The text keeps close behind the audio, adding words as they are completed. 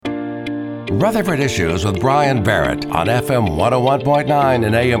Rutherford Issues with Bryan Barrett on FM 101.9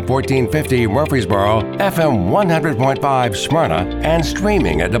 and AM 1450 Murfreesboro, FM 100.5 Smyrna, and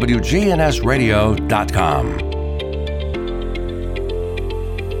streaming at WGNSradio.com.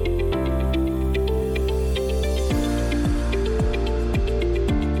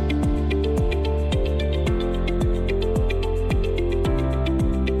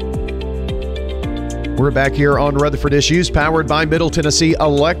 We're back here on Rutherford Issues, powered by Middle Tennessee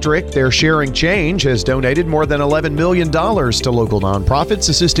Electric. Their Sharing Change has donated more than $11 million to local nonprofits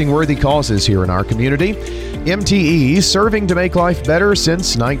assisting worthy causes here in our community. MTE, serving to make life better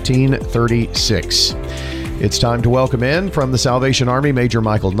since 1936. It's time to welcome in from the Salvation Army, Major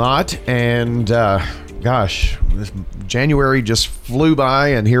Michael Knott. And this January just flew by,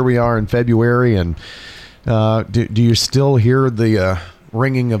 and here we are in February. And do you still hear the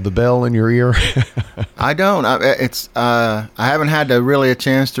ringing of the bell in your ear? I don't. I haven't had a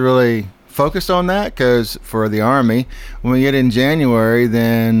chance to really focus on that, because for the Army, when we get in January,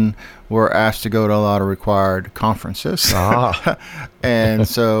 then we're asked to go to a lot of required conferences. And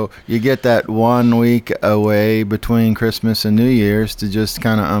so you get that 1 week away between Christmas and New Year's to just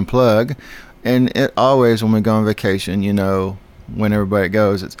kind of unplug. And it always, when we go on vacation, when everybody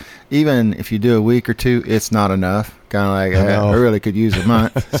goes, it's even if you do a week or two, it's not enough. Kind of like, I really could use a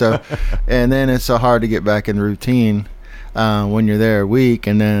month. So, and then it's so hard to get back in routine when you're there a week,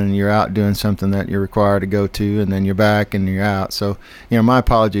 and then you're out doing something that you're required to go to, and then you're back and you're out. So, my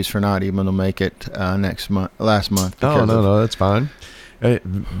apologies for not even to make it last month. No, that's fine.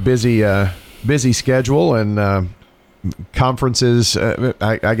 Busy schedule and conferences.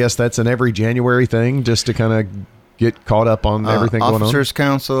 I guess that's an every January thing, just to kind of get caught up on everything going on. Officers'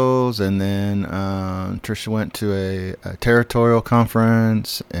 councils, and then Tricia went to a territorial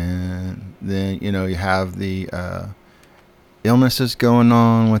conference, and then you have the illnesses going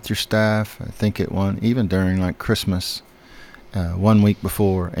on with your staff. I think even during like Christmas, 1 week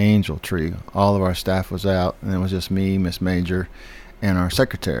before Angel Tree, all of our staff was out, and it was just me, Miss Major, and our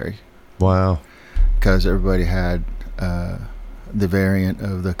secretary. Wow! Because everybody had the variant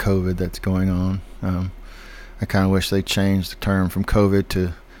of the COVID that's going on. I kind of wish they changed the term from COVID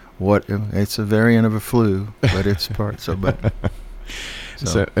to it's a variant of a flu, but it's part so bad.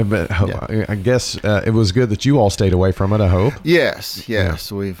 I guess it was good that you all stayed away from it, I hope. Yes.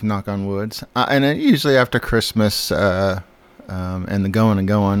 We've knock on woods. And then usually after Christmas and the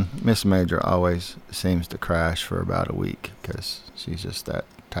going, Miss Major always seems to crash for about a week, because she's just that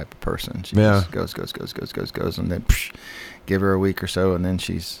type of person. She just goes, and then give her a week or so, and then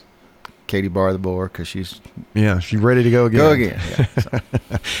she's Katie bar the boar, because she's ready to go again. Yeah, so.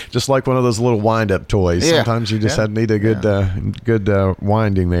 Just like one of those little wind-up toys. Yeah. Sometimes you just need a good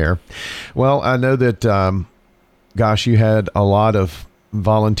winding there. Well, I know that you had a lot of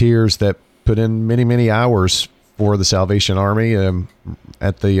volunteers that put in many hours for the Salvation Army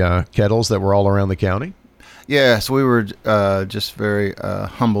at the kettles that were all around the county. Yes, we were just very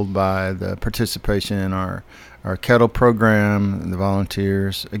humbled by the participation in our kettle program and the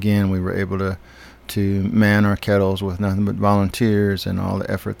volunteers. Again, we were able to man our kettles with nothing but volunteers, and all the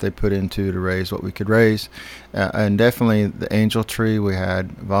effort they put into to raise what we could raise. And definitely the Angel Tree, we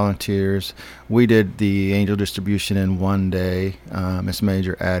had volunteers. We did the angel distribution in 1 day. Miss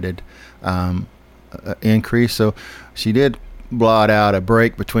Major added increase. So she did blot out a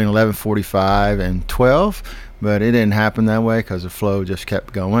break between 11:45 and 12, but it didn't happen that way because the flow just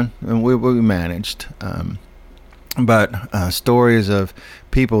kept going, and we managed. But stories of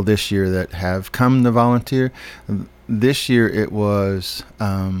people this year that have come to volunteer. This year it was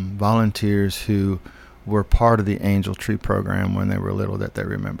volunteers who were part of the Angel Tree program when they were little that they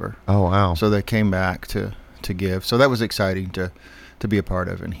remember. Oh, wow. So they came back to give. So that was exciting to be a part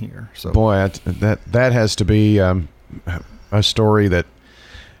of and hear. So boy, that has to be a story that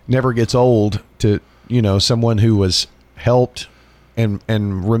never gets old, to someone who was helped and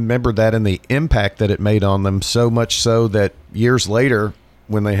remember that, and the impact that it made on them, so much so that years later,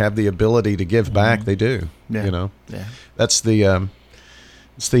 when they have the ability to give back, they do. Yeah. That's the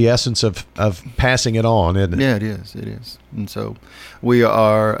it's the essence of passing it on, isn't it? Yeah, it is. And so we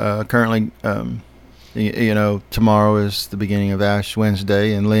are currently tomorrow is the beginning of Ash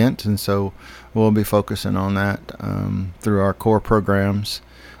Wednesday and Lent, and so we'll be focusing on that through our core programs.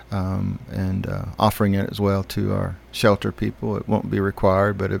 And offering it as well to our shelter people. It won't be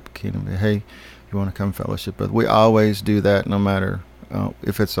required, but it can be, hey, if you want to come fellowship. But we always do that, no matter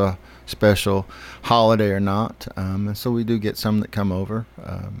if it's a special holiday or not. And so we do get some that come over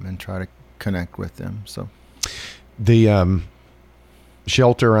and try to connect with them. So the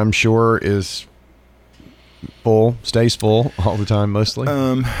shelter, I'm sure, is stays full all the time, mostly.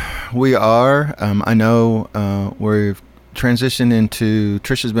 We are. I know we've transitioned into,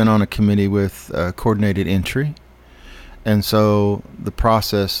 Trisha's been on a committee with coordinated entry. And so the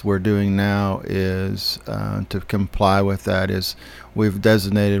process we're doing now is to comply with that is we've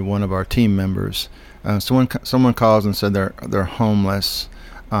designated one of our team members. Someone calls and said they're homeless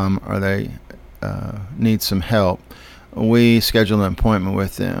or they need some help. We schedule an appointment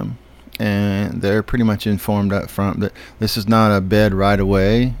with them, and they're pretty much informed up front that this is not a bed right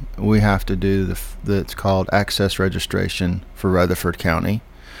away. We have to do it's called access registration for Rutherford County,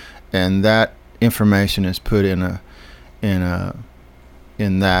 and that information is put in that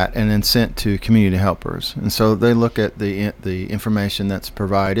and then sent to community helpers. And so they look at the information that's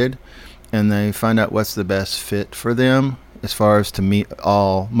provided, and they find out what's the best fit for them as far as to meet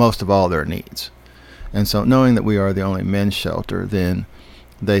most of all their needs. And so knowing that we are the only men's shelter, then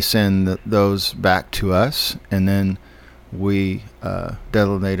they send those back to us, and then we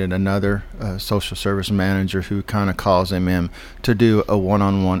designated another social service manager who kind of calls them in to do a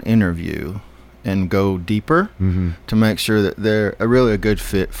one-on-one interview and go deeper to make sure that they're really a good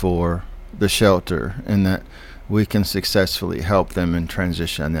fit for the shelter and that we can successfully help them and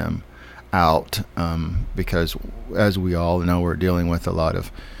transition them out, because as we all know, we're dealing with a lot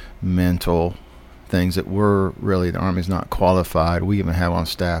of mental things that the Army's not qualified. We even have on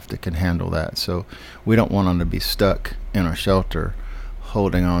staff that can handle that. So we don't want them to be stuck in our shelter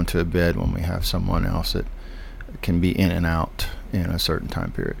holding on to a bed when we have someone else that can be in and out in a certain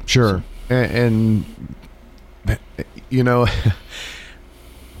time period. Sure. So, and you know,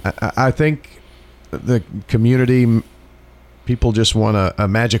 I think the community people just want a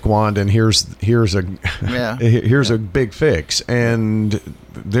magic wand, and here's a big fix. And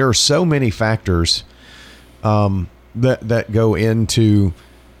there are so many factors that go into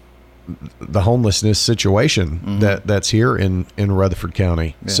the homelessness situation that's here in Rutherford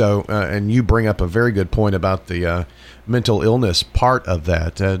County. Yeah. So, and you bring up a very good point about the mental illness part of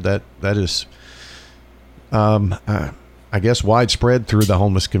that. That is, I guess, widespread through the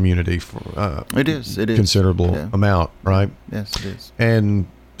homeless community. It is considerable amount, right? Yes, it is. And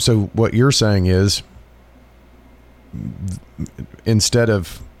so what you're saying is, instead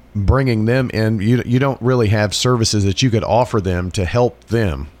of bringing them in, you don't really have services that you could offer them to help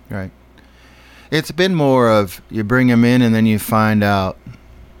them. Right. It's been more of you bring them in and then you find out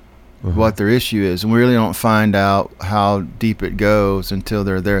what their issue is. And we really don't find out how deep it goes until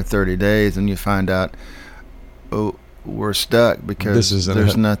they're there 30 days and you find out, oh, we're stuck because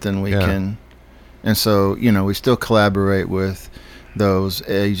there's nothing we can. And so, we still collaborate with those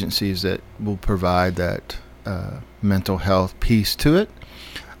agencies that will provide that mental health piece to it.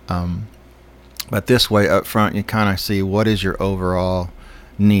 But this way up front, you kind of see what is your overall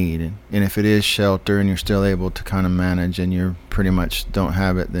need. And if it is shelter and you're still able to kind of manage and you pretty much don't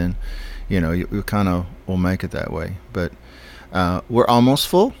have it, then, you kind of will make it that way. But we're almost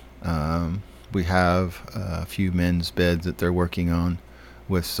full. We have a few men's beds that they're working on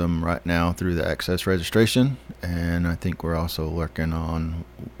with some right now through the access registration. And I think we're also working on,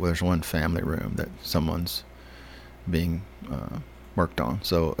 there's one family room that someone's being worked on.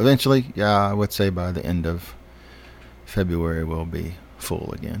 So eventually, I would say by the end of February, we'll be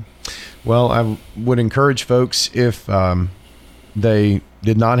full again. Well, I would encourage folks, if they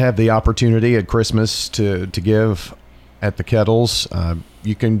did not have the opportunity at Christmas to give at the Kettles,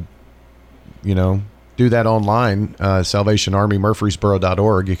 you can do that online,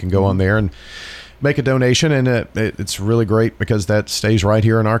 SalvationArmyMurfreesboro.org. You can go on there and make a donation, and it's really great because that stays right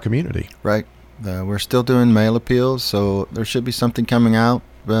here in our community. Right. We're still doing mail appeals, so there should be something coming out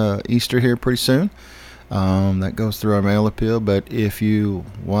Easter here pretty soon that goes through our mail appeal. But if you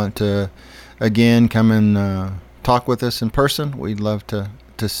want to, again, come and talk with us in person, we'd love to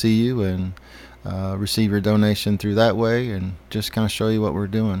see you and receive your donation through that way and just kind of show you what we're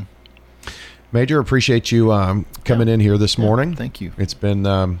doing. Major, appreciate you coming in here this morning. Thank you. It's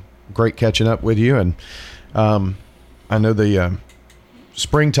been great catching up with you. And I know the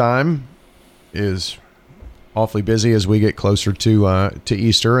springtime is awfully busy as we get closer to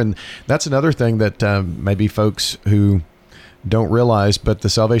Easter. And that's another thing that maybe folks who don't realize, but the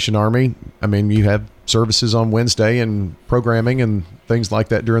Salvation Army, you have services on Wednesday and programming and things like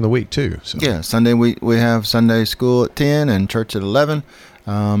that during the week too. So. Yeah, Sunday we have Sunday school at 10 and church at 11.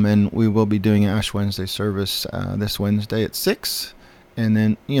 And we will be doing Ash Wednesday service this Wednesday at 6. And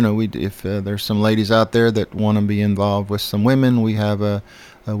then, if there's some ladies out there that want to be involved with some women, we have a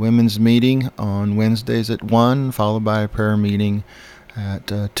women's meeting on Wednesdays at 1, followed by a prayer meeting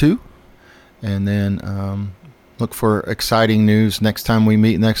at 2. And then look for exciting news next time we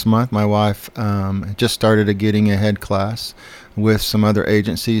meet next month. My wife just started a Getting Ahead class with some other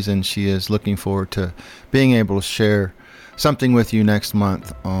agencies, and she is looking forward to being able to share something with you next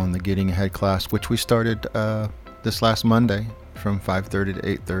month on the Getting Ahead class, which we started this last Monday from 5:30 to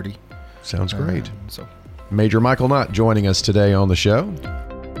 8:30. Sounds great. So, Major Michael Knott joining us today on the show.